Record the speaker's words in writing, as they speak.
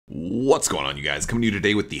What's going on, you guys? Coming to you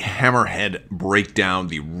today with the Hammerhead breakdown,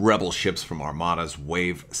 the Rebel ships from Armada's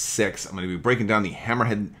Wave 6. I'm going to be breaking down the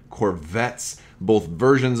Hammerhead Corvettes, both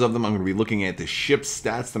versions of them. I'm going to be looking at the ship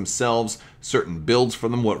stats themselves, certain builds for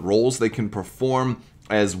them, what roles they can perform,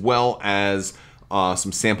 as well as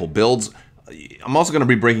some sample builds. I'm also going to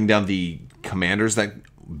be breaking down the commanders that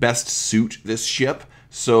best suit this ship.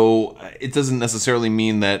 So it doesn't necessarily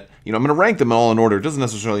mean that, I'm going to rank them all in order. It doesn't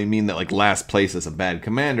necessarily mean that like last place is a bad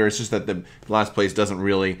commander. It's just that the last place doesn't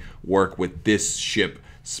really work with this ship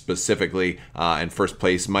specifically. And first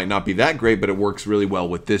place might not be that great, but it works really well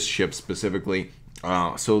with this ship specifically.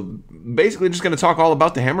 So basically just going to talk all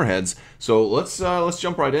about the Hammerheads. So let's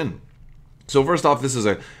jump right in. So first off, this is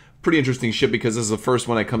a pretty interesting ship because this is the first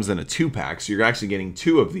one that comes in a 2-pack. So you're actually getting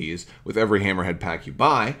 2 of these with every Hammerhead pack you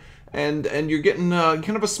buy. And you're getting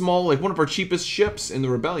kind of a small, like one of our cheapest ships in the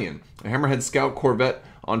Rebellion. A Hammerhead Scout Corvette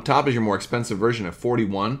on top is your more expensive version at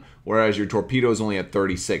 41, whereas your torpedo is only at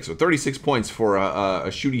 36. So 36 points for a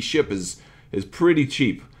shooty ship is pretty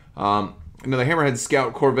cheap. Now the Hammerhead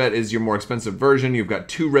Scout Corvette is your more expensive version. You've got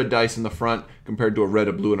 2 red dice in the front compared to a red,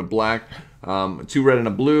 a blue, and a black. 2 red and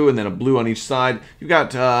a blue, and then a blue on each side. You've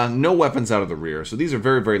got no weapons out of the rear. So these are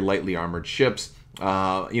very, very lightly armored ships.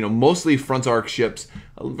 Mostly front arc ships,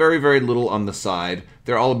 very, very little on the side.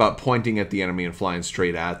 They're all about pointing at the enemy and flying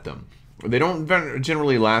straight at them. They don't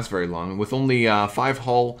generally last very long. With only 5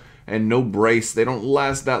 hull and no brace, they don't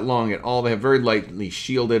last that long at all. They have very lightly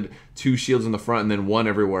shielded, 2 shields in the front and then 1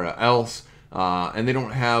 everywhere else. And they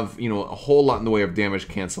don't have, a whole lot in the way of damage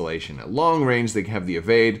cancellation. At long range, they have the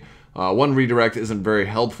evade. 1 redirect isn't very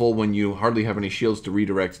helpful when you hardly have any shields to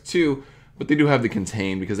redirect to. But they do have the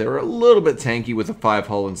contain because they were a little bit tanky with a 5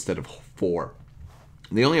 hull instead of 4.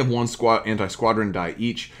 They only have 1 anti-squadron die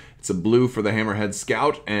each. It's a blue for the Hammerhead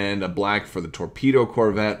Scout and a black for the Torpedo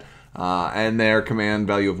Corvette. And their command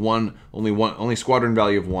value of 1, only squadron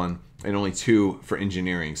value of 1, and only 2 for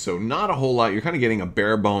engineering. So not a whole lot. You're kind of getting a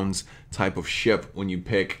bare bones type of ship when you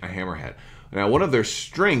pick a Hammerhead. Now, one of their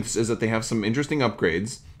strengths is that they have some interesting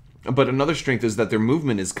upgrades. But another strength is that their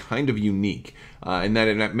movement is kind of unique, in that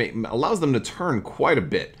it allows them to turn quite a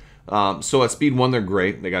bit. So at speed 1, they're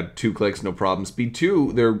great. They got 2 clicks, no problem. Speed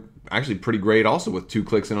 2, they're actually pretty great also with 2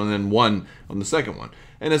 clicks and then 1 on the second one.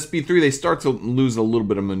 And at speed 3, they start to lose a little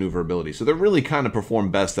bit of maneuverability. So they really kind of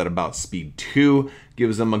perform best at about speed 2.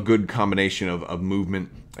 Gives them a good combination of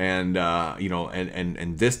movement and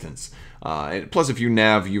and distance. Plus, if you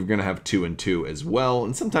nav, you're going to have 2 and 2 as well.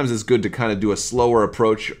 And sometimes it's good to kind of do a slower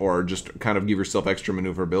approach or just kind of give yourself extra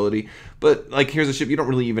maneuverability. But like, here's a ship you don't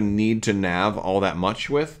really even need to nav all that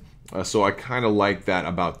much with. So I kind of like that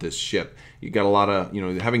about this ship. You got a lot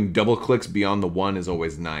of, having double clicks beyond the 1 is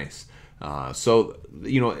always nice. Now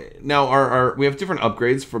we have different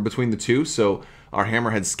upgrades for between the 2. So our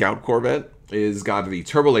Hammerhead Scout Corvette is got the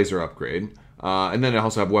turbo laser upgrade. And then I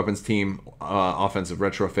also have weapons team, offensive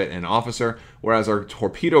retrofit, and officer. Whereas our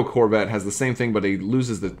Torpedo Corvette has the same thing, but it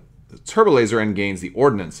loses the turbo laser and gains the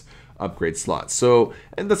ordnance upgrade slot. So,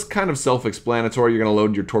 and that's kind of self-explanatory. You're going to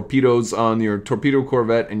load your torpedoes on your Torpedo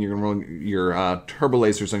Corvette, and you're going to run your turbo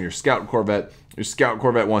lasers on your Scout Corvette. Your Scout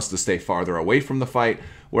Corvette wants to stay farther away from the fight,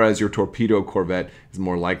 whereas your Torpedo Corvette is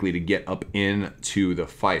more likely to get up into the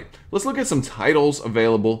fight. Let's look at some titles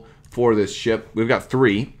available for this ship. We've got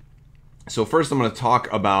 3. So first I'm going to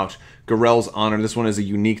talk about Garell's Honor. This one is a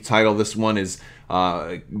unique title. This one is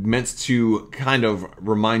meant to kind of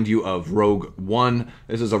remind you of Rogue One.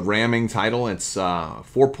 This is a ramming title. It's a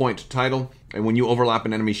 4-point title. And when you overlap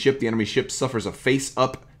an enemy ship, the enemy ship suffers a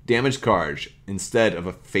face-up damage card instead of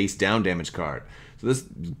a face-down damage card. So this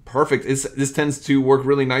is perfect. This tends to work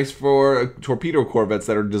really nice for torpedo corvettes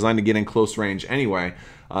that are designed to get in close range anyway.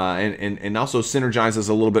 And also synergizes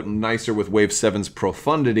a little bit nicer with Wave 7's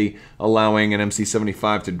Profundity, allowing an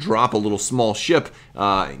MC-75 to drop a little small ship,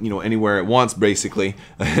 anywhere it wants, basically.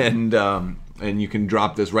 And you can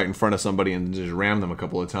drop this right in front of somebody and just ram them a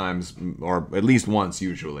couple of times, or at least once,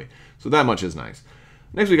 usually. So that much is nice.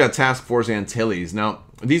 Next, we got Task Force Antilles. Now,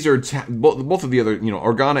 these are both of the other,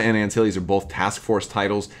 Organa and Antilles are both Task Force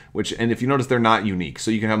titles, and if you notice, they're not unique,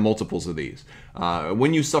 so you can have multiples of these.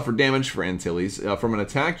 When you suffer damage for Antilles from an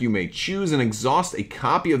attack, you may choose and exhaust a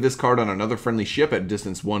copy of this card on another friendly ship at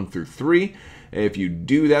distance 1 through 3. If you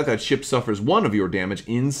do that, that ship suffers 1 of your damage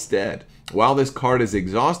instead. While this card is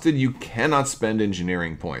exhausted, you cannot spend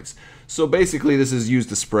engineering points. So basically, this is used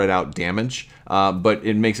to spread out damage, but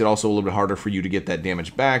it makes it also a little bit harder for you to get that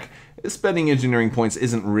damage back. Spending engineering points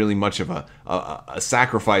isn't really much of a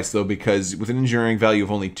sacrifice, though, because with an engineering value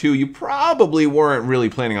of only 2, you probably weren't really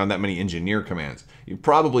planning on that many engineer commands. You're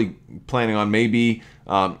probably planning on maybe,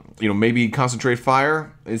 maybe concentrate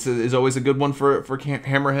fire is always a good one for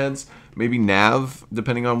hammerheads. Maybe nav,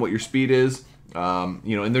 depending on what your speed is.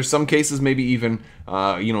 And there's some cases maybe even,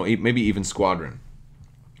 maybe even squadron.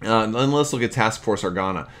 And let's look at Task Force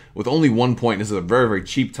Argana. With only 1 point, this is a very, very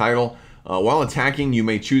cheap title. While attacking, you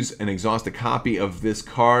may choose and exhaust a copy of this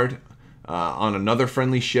card on another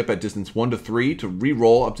friendly ship at distance 1 to 3 to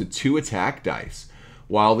re-roll up to 2 attack dice.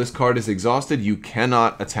 While this card is exhausted, you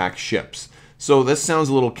cannot attack ships. So this sounds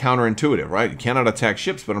a little counterintuitive, right? You cannot attack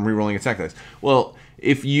ships, but I'm re-rolling attack dice. Well,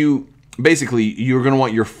 if you... Basically, you're going to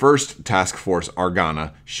want your first Task Force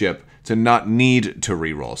Argana ship to not need to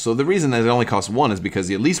re-roll. So the reason that it only costs 1 is because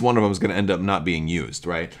at least one of them is going to end up not being used,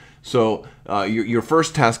 right? So your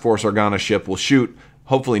first Task Force Argana ship will shoot,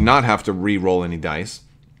 hopefully not have to re-roll any dice,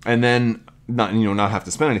 and then not have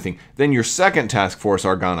to spend anything. Then your second Task Force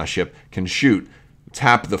Argana ship can shoot,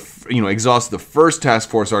 tap exhaust the first Task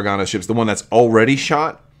Force Argana ships, the one that's already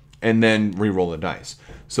shot, and then re-roll the dice.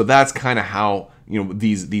 So that's kind of how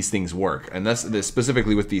these things work, and that's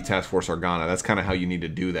specifically with the Task Force Argana. That's kind of how you need to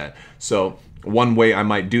do that. So one way I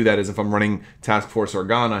might do that is if I'm running Task Force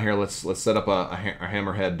Argana here. Let's set up a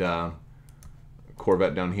Hammerhead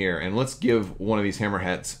Corvette down here, and let's give one of these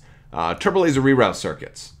Hammerheads turbo laser reroute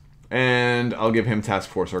circuits, and I'll give him Task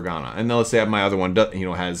Force Argana. And then let's say I have my other one,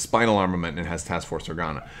 has spinal armament and has Task Force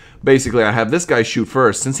Argana. Basically, I have this guy shoot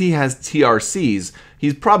first. Since he has TRCs,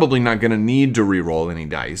 he's probably not going to need to re-roll any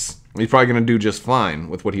dice. He's probably going to do just fine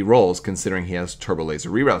with what he rolls, considering he has turbo laser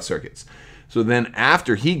reroute circuits. So then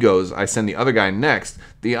after he goes, I send the other guy next.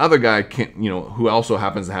 The other guy, who also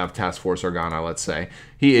happens to have Task Force Argana, let's say,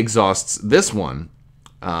 he exhausts this one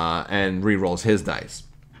and re-rolls his dice.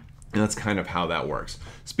 And that's kind of how that works.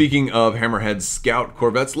 Speaking of Hammerhead Scout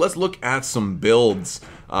Corvettes, let's look at some builds.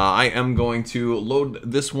 I am going to load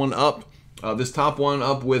this one up, this top one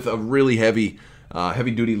up with a really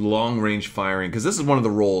heavy-duty long-range firing, because this is one of the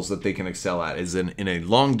roles that they can excel at, is in a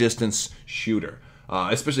long-distance shooter,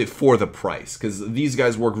 especially for the price, because these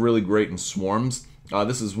guys work really great in swarms.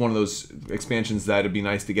 This is one of those expansions that it'd be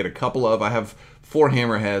nice to get a couple of. I have 4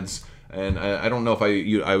 Hammerheads, and I don't know if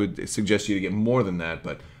I would suggest you to get more than that,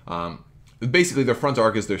 but basically their front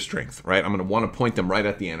arc is their strength, right? I'm going to want to point them right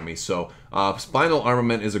at the enemy. So spinal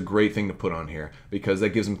armament is a great thing to put on here, because that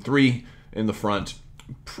gives them 3 in the front.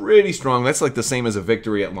 Pretty strong. That's like the same as a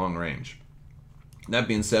victory at long range. That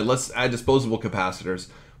being said, let's add disposable capacitors.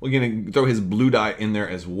 We're going to throw his blue die in there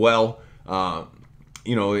as well.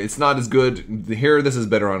 It's not as good. Here, this is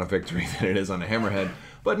better on a victory than it is on a Hammerhead.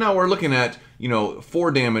 But now we're looking at,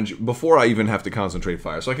 4 damage before I even have to concentrate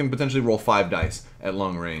fire. So I can potentially roll 5 dice at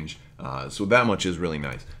long range. So that much is really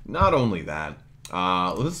nice. Not only that,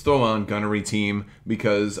 let's throw on Gunnery Team,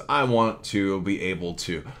 because I want to be able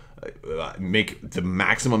to make the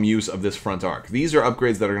maximum use of this front arc. These are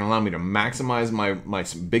upgrades that are going to allow me to maximize my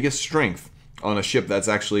biggest strength on a ship that's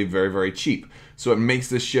actually very, very cheap. So it makes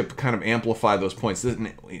this ship kind of amplify those points.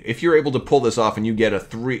 If you're able to pull this off and you get a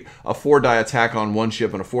 4-die attack on one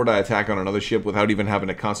ship and a 4-die attack on another ship without even having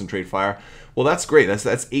to concentrate fire, well, that's great.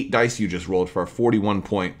 That's 8 dice you just rolled for a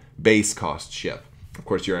 41-point base cost ship. Of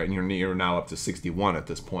course, you're now up to 61 at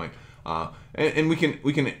this point, and we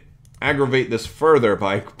can aggravate this further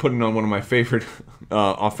by putting on one of my favorite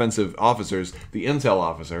offensive officers, the Intel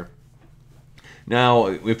officer. Now,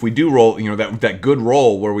 if we do roll, that good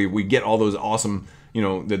roll where we get all those awesome,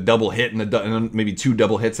 the double hit and maybe 2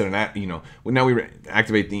 double hits and now we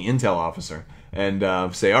activate the Intel officer and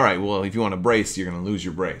say, all right, well, if you want to brace, you're going to lose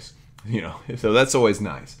your brace, so that's always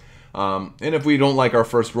nice. And if we don't like our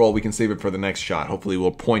first roll, we can save it for the next shot. Hopefully, we'll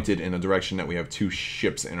point it in a direction that we have 2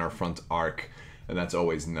 ships in our front arc. And that's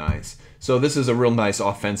always nice. So this is a real nice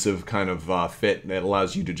offensive kind of fit that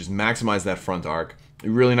allows you to just maximize that front arc.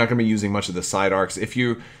 You're really not going to be using much of the side arcs. If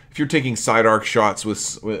you're taking side arc shots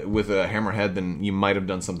with a Hammerhead, then you might have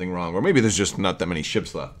done something wrong, or maybe there's just not that many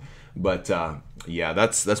ships left. But yeah,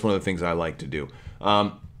 that's one of the things I like to do.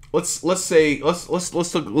 Let's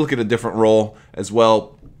look at a different role as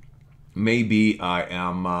well. Maybe I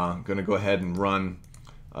am going to go ahead and run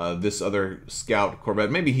this other Scout Corvette.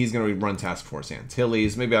 Maybe he's going to run Task Force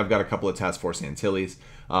Antilles. Maybe I've got a couple of Task Force Antilles.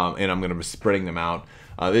 and I'm going to be spreading them out.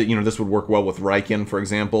 This would work well with Riken, for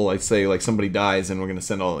example. I'd say like somebody dies, and we're going to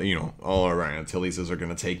send all our Antilises are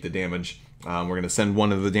going to take the damage. We're going to send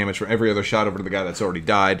one of the damage for every other shot over to the guy that's already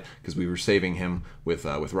died because we were saving him with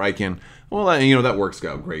Riken. Well, that works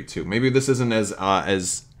out great too. Maybe this isn't as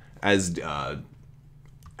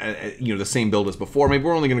the same build as before. Maybe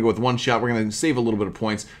we're only going to go with one shot. We're going to save a little bit of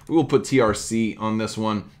points. We will put TRC on this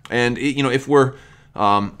one, and if we're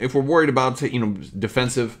worried about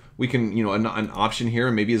defensive, we can an option here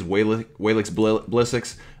maybe is Whalix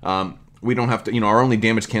Blissix. We don't have to, our only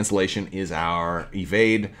damage cancellation is our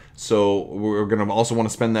evade, so we're going to also want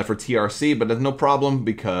to spend that for TRC, but that's no problem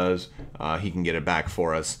because he can get it back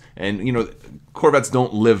for us. And, Corvettes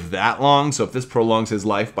don't live that long, so if this prolongs his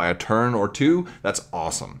life by a turn or two, that's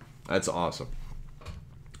awesome. That's awesome.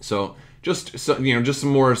 So, just some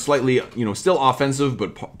more slightly, still offensive,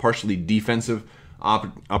 but partially defensive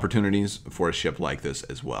opportunities for a ship like this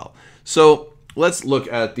as well. So, let's look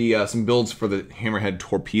at the some builds for the Hammerhead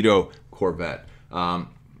Torpedo Corvette. Let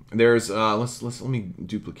me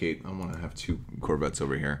duplicate. I want to have two Corvettes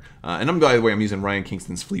over here. And by the way, I'm using Ryan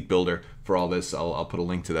Kingston's Fleet Builder for all this. I'll put a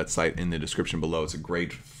link to that site in the description below. It's a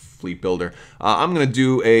great fleet builder. I'm going to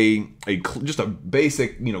do just a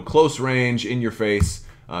basic, close range, in your face,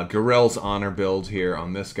 Garell's Honor build here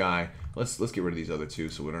on this guy. Let's get rid of these other two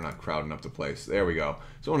so we're not crowding up the place. There we go.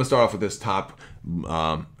 So I want to start off with this top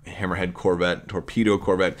Hammerhead Corvette, Torpedo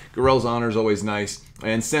Corvette. Garell's Honor is always nice.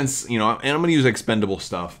 And since, and I'm going to use expendable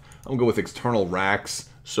stuff, I'm going to go with external racks.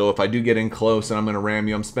 So if I do get in close and I'm going to ram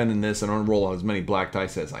you, I'm spending this and I'm going to roll as many black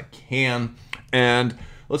dice as I can. And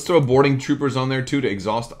let's throw boarding troopers on there too to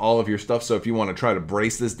exhaust all of your stuff. So if you want to try to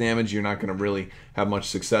brace this damage, you're not going to really have much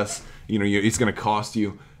success. It's going to cost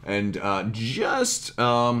you. And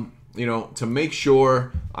to make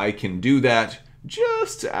sure I can do that,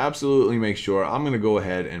 just to absolutely make sure, I'm going to go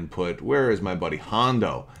ahead and put, where is my buddy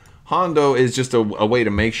Hondo? Hondo is just a way to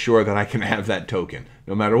make sure that I can have that token.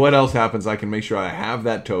 No matter what else happens, I can make sure I have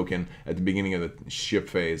that token at the beginning of the ship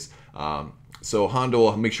phase. So Hondo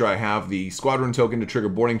will make sure I have the squadron token to trigger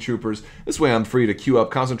boarding troopers. This way I'm free to queue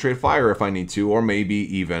up concentrate fire if I need to, or maybe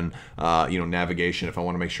even navigation if I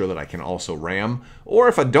want to make sure that I can also ram. Or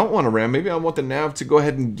if I don't want to ram, maybe I want the nav to go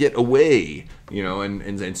ahead and get away,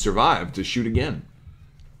 and survive to shoot again.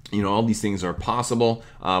 All these things are possible,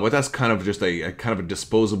 but that's kind of just a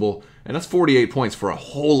disposable, and that's 48 points for a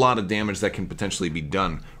whole lot of damage that can potentially be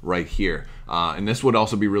done right here. And this would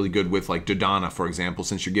also be really good with like Dodonna, for example,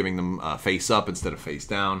 since you're giving them face up instead of face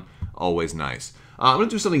down. Always nice. I'm going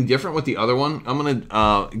to do something different with the other one. I'm going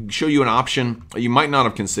to show you an option you might not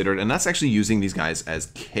have considered, and that's actually using these guys as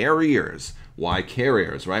carriers. Why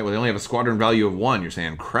carriers, right? Well, they only have a squadron value of 1. You're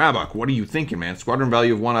saying, Crabbok, what are you thinking, man? Squadron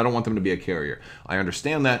value of 1, I don't want them to be a carrier. I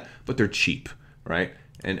understand that, but they're cheap, right?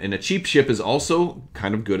 And a cheap ship is also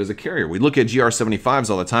kind of good as a carrier. We look at GR75s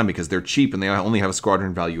all the time because they're cheap and they only have a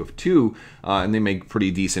squadron value of 2, and they make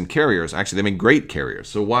pretty decent carriers. Actually, they make great carriers.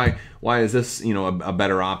 So why is this, a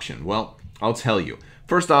better option? Well, I'll tell you.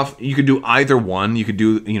 First off, you could do either one. You could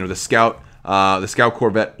do, the Scout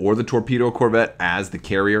Corvette or the Torpedo Corvette as the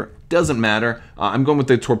carrier. Doesn't matter. I'm going with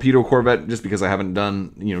the Torpedo Corvette just because I haven't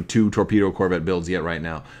done, 2 Torpedo Corvette builds yet right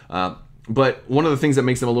now. But one of the things that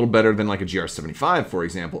makes them a little better than like a GR75, for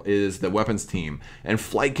example, is the weapons team. And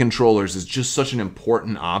flight controllers is just such an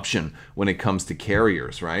important option when it comes to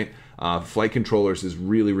carriers, right? Flight controllers is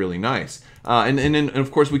really, really nice. And then, of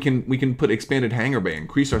course, we can put expanded hangar bay,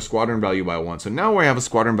 increase our squadron value by 1. So now we have a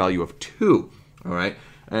squadron value of 2, all right?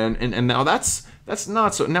 And now that's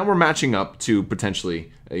not so. Now we're matching up to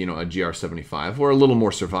potentially a GR75. We're a little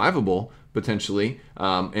more survivable potentially,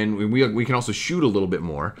 and we can also shoot a little bit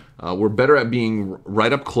more. We're better at being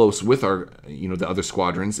right up close with our the other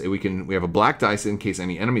squadrons. We have a black dice in case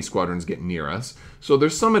any enemy squadrons get near us. So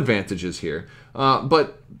there's some advantages here,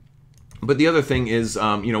 but the other thing is,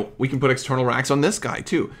 we can put external racks on this guy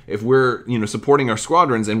too. If we're, supporting our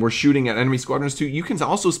squadrons and we're shooting at enemy squadrons too, you can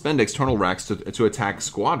also spend external racks to attack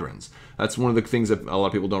squadrons. That's one of the things that a lot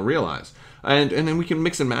of people don't realize. And then we can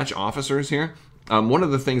mix and match officers here. One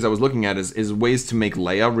of the things I was looking at is ways to make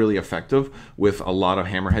Leia really effective with a lot of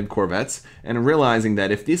Hammerhead Corvettes, and realizing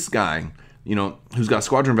that if this guy, who's got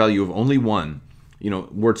squadron value of only 1,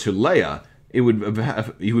 were to Leia, he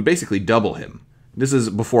would basically double him. This is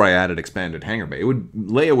before I added expanded hangar bay.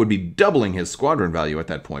 Leia would be doubling his squadron value at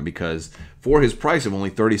that point, because for his price of only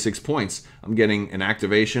 36 points, I'm getting an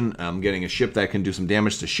activation, I'm getting a ship that can do some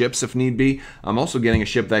damage to ships if need be. I'm also getting a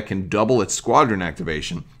ship that can double its squadron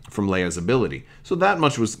activation from Leia's ability. So that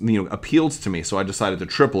much was, appealed to me, so I decided to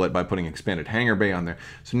triple it by putting expanded hangar bay on there.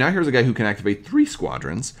 So now here's a guy who can activate 3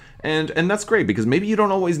 squadrons, and that's great, because maybe you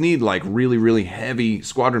don't always need like really, really heavy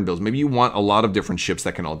squadron builds. Maybe you want a lot of different ships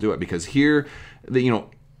that can all do it, because here,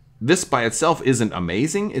 this by itself isn't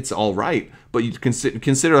amazing, it's all right, but you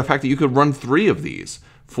consider the fact that you could run 3 of these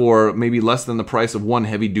for maybe less than the price of 1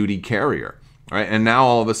 heavy-duty carrier. Right? And now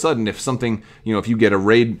all of a sudden, if something, if you get a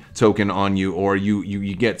raid token on you, or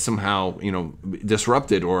you get somehow,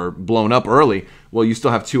 disrupted or blown up early, well, you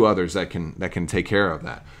still have 2 others that can take care of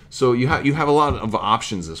that. So you have a lot of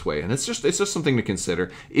options this way, and it's just something to consider.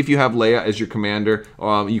 If you have Leia as your commander,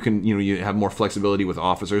 you have more flexibility with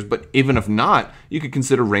officers. But even if not, you could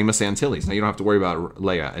consider Ramus Antilles. Now you don't have to worry about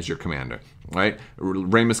Leia as your commander, right?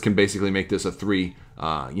 Ramus can basically make this a 3.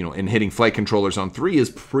 And hitting flight controllers on 3 is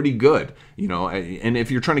pretty good, and if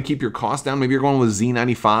you're trying to keep your cost down, maybe you're going with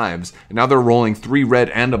Z95s, and now they're rolling 3 red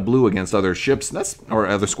and a blue against other ships, or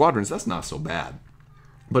other squadrons, that's not so bad.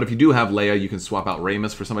 But if you do have Leia, you can swap out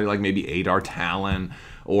Ramus for somebody like maybe Adar Talon,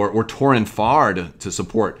 or Torin Farr to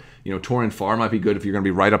support. Torin Farr might be good if you're going to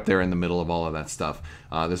be right up there in the middle of all of that stuff.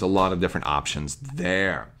 There's a lot of different options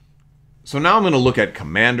there. So now I'm going to look at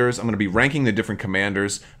commanders. I'm going to be ranking the different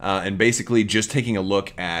commanders and basically just taking a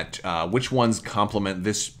look at which ones complement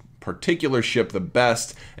this particular ship the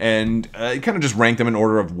best, and kind of just rank them in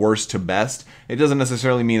order of worst to best. It doesn't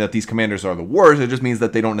necessarily mean that these commanders are the worst, it just means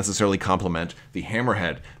that they don't necessarily complement the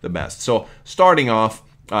Hammerhead the best. So starting off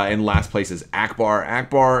in last place is Akbar.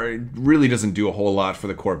 Akbar really doesn't do a whole lot for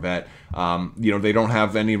the Corvette. They don't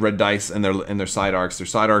have any red dice in their side arcs. Their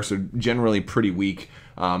side arcs are generally pretty weak.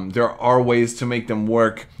 There are ways to make them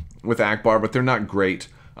work with Akbar, but they're not great,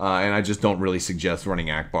 and I just don't really suggest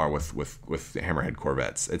running Akbar with Hammerhead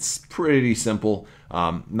Corvettes. It's pretty simple,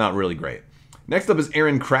 not really great. Next up is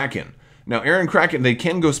Aaron Kraken. Now, Aaron Kraken, they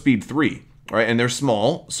can go speed 3, right? And they're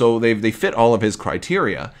small, so they fit all of his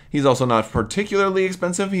criteria. He's also not particularly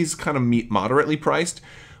expensive. He's kind of moderately priced,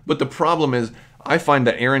 but the problem is I find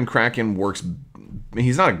that Aaron Kraken works.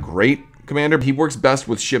 He's not a great commander, but he works best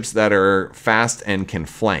with ships that are fast and can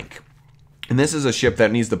flank. And this is a ship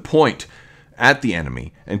that needs to point at the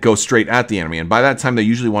enemy and go straight at the enemy. And by that time, they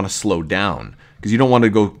usually want to slow down, because you don't want to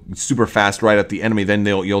go super fast right at the enemy. Then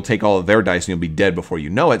you'll take all of their dice and you'll be dead before you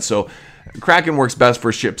know it. So Kraken works best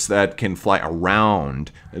for ships that can fly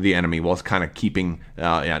around the enemy while kind of keeping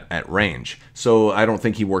at range. So I don't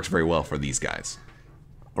think he works very well for these guys.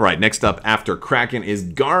 All right, next up after Kraken is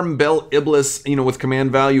Garm Bel Iblis, with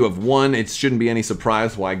command value of 1. It shouldn't be any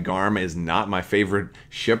surprise why Garm is not my favorite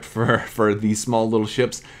ship for these small little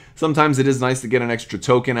ships. Sometimes it is nice to get an extra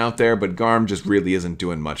token out there, but Garm just really isn't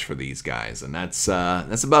doing much for these guys. And that's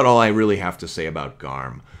about all I really have to say about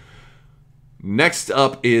Garm. Next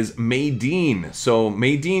up is Maydeen. So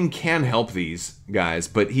Maydeen can help these guys,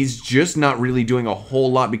 but he's just not really doing a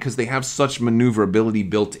whole lot because they have such maneuverability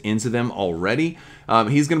built into them already.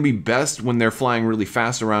 He's going to be best when they're flying really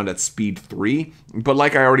fast around at speed 3. But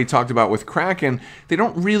like I already talked about with Kraken, they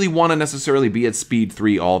don't really want to necessarily be at speed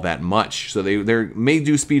 3 all that much. So they may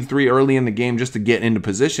do speed 3 early in the game just to get into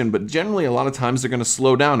position, but generally a lot of times they're going to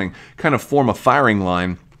slow down and kind of form a firing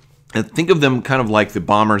line. And think of them kind of like the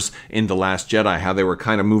bombers in The Last Jedi, how they were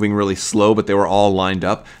kind of moving really slow, but they were all lined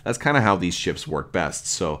up. That's kind of how these ships work best.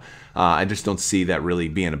 So I just don't see that really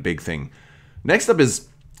being a big thing. Next up is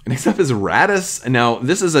Radis. Now,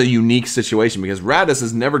 this is a unique situation because Radis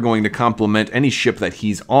is never going to complement any ship that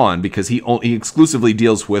he's on because he exclusively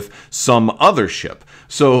deals with some other ship.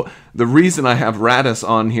 So the reason I have Radis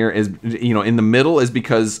on here is, in the middle is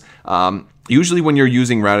because usually when you're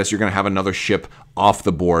using Radis, you're going to have another ship off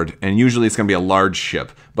the board, and usually it's going to be a large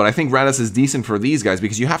ship. But I think Radis is decent for these guys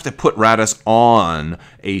because you have to put Radis on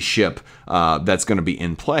a ship that's going to be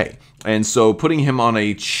in play. And so putting him on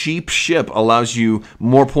a cheap ship allows you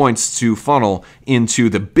more points to funnel into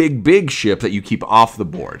the big ship that you keep off the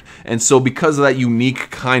board. And so because of that unique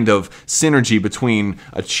kind of synergy between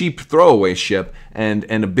a cheap throwaway ship and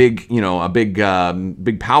a big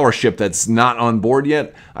power ship that's not on board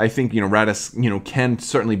yet, I think Radis can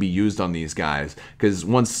certainly be used on these guys because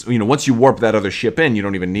once you warp that other ship in, you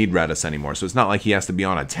don't even need Radis anymore. So it's not like he has to be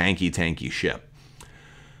on a tanky ship.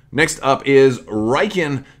 Next up is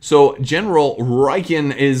Riken. So General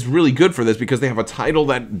Riken is really good for this because they have a title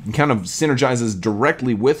that kind of synergizes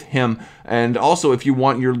directly with him. And also, if you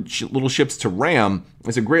want your little ships to ram,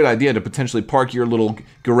 it's a great idea to potentially park your little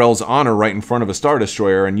Garel's Honor right in front of a Star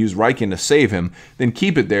Destroyer and use Riken to save him. Then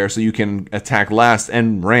keep it there so you can attack last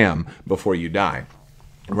and ram before you die.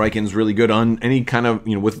 Riken's really good on any kind of,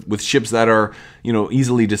 with ships that are,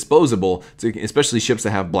 easily disposable, especially ships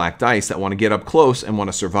that have black dice that want to get up close and want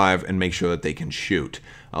to survive and make sure that they can shoot.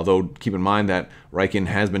 Although, keep in mind that Riken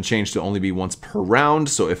has been changed to only be once per round,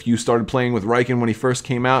 so if you started playing with Riken when he first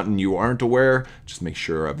came out and you aren't aware, just make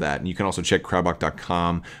sure of that. And you can also check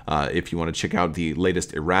Crabbok.com if you want to check out the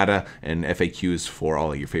latest errata and FAQs for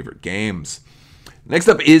all of your favorite games. Next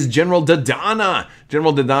up is General Dodonna.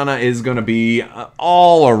 General Dodonna is going to be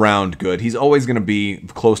all around good. He's always going to be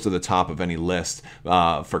close to the top of any list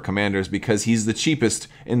for commanders because he's the cheapest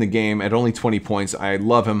in the game at only 20 points. I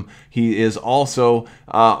love him. He is also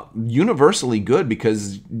universally good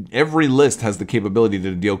because every list has the capability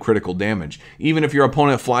to deal critical damage. Even if your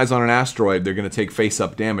opponent flies on an asteroid, they're going to take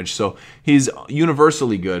face-up damage. So he's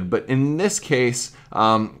universally good. But in this case,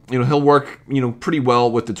 he'll work, pretty well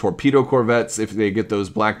with the torpedo corvettes if they get those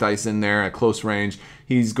black dice in there at close range.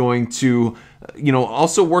 He's going to,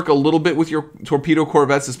 also work a little bit with your torpedo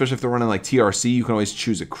corvettes, especially if they're running like TRC. You can always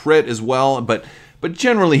choose a crit as well, but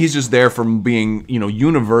generally he's just there from being,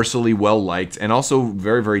 universally well liked and also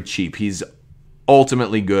very, very cheap. He's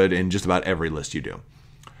ultimately good in just about every list you do.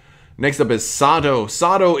 Next up is Sado.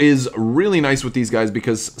 Sado is really nice with these guys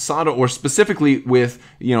because Sado, or specifically with,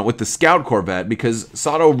 with the Scout Corvette, because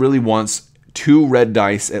Sado really wants 2 red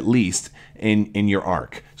dice at least in your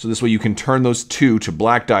arc. So this way you can turn those 2 to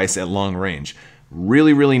black dice at long range.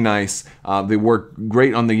 Really, really nice. They work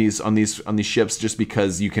great on these ships just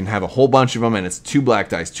because you can have a whole bunch of them and it's 2 black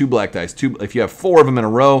dice, 2 black dice, 2. If you have 4 of them in a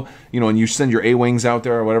row, and you send your A-wings out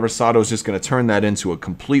there or whatever, Sado's just going to turn that into a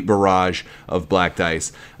complete barrage of black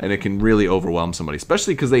dice, and it can really overwhelm somebody,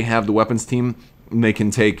 especially because they have the weapons team. And they can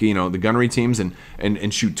take the gunnery teams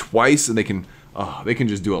and shoot twice, and they can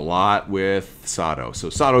just do a lot with Sado. So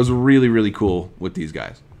Sado's really, really cool with these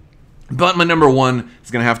guys. But my number one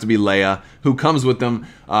is going to have to be Leia, who comes with them.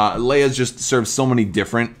 Leia just serves so many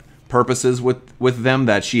different purposes with them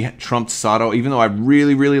that she trumped Sado. Even though I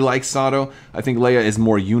really, really like Sado, I think Leia is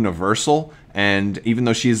more universal. And even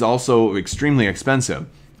though she is also extremely expensive,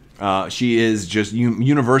 she is just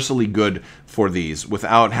universally good for these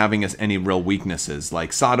without having any real weaknesses.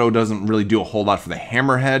 Like Sado doesn't really do a whole lot for the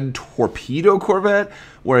Hammerhead torpedo corvette,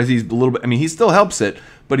 whereas he's a little bit, he still helps it,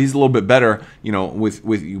 but he's a little bit better,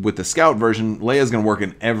 with the Scout version. Leia's going to work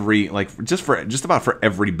in every, just about for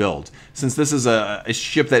every build. Since this is a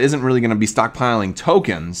ship that isn't really going to be stockpiling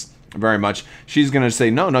tokens very much, she's going to say,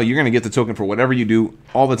 no, you're going to get the token for whatever you do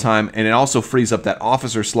all the time. And it also frees up that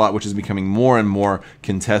officer slot, which is becoming more and more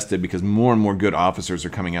contested because more and more good officers are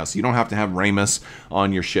coming out. So you don't have to have Ramus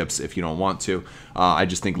on your ships if you don't want to. I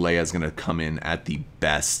just think Leia is going to come in at the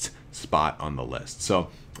best spot on the list. So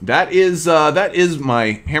that is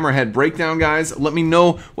my Hammerhead breakdown, guys. Let me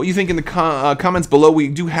know what you think in the comments below. We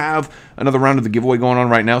do have another round of the giveaway going on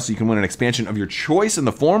right now, so you can win an expansion of your choice in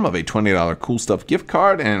the form of a $20 Cool Stuff gift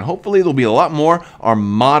card, and hopefully there'll be a lot more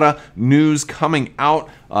Armada news coming out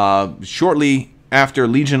shortly after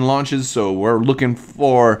Legion launches, so we're looking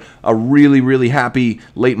for a really, really happy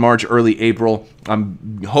late March, early April.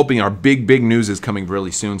 I'm hoping our big news is coming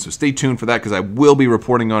really soon, so stay tuned for that because I will be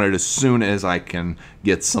reporting on it as soon as I can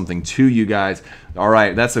get something to you guys. All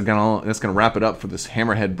right, that's gonna wrap it up for this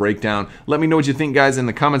Hammerhead breakdown. Let me know what you think, guys, in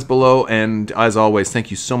the comments below, and as always,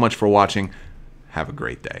 thank you so much for watching. Have a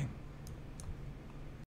great day.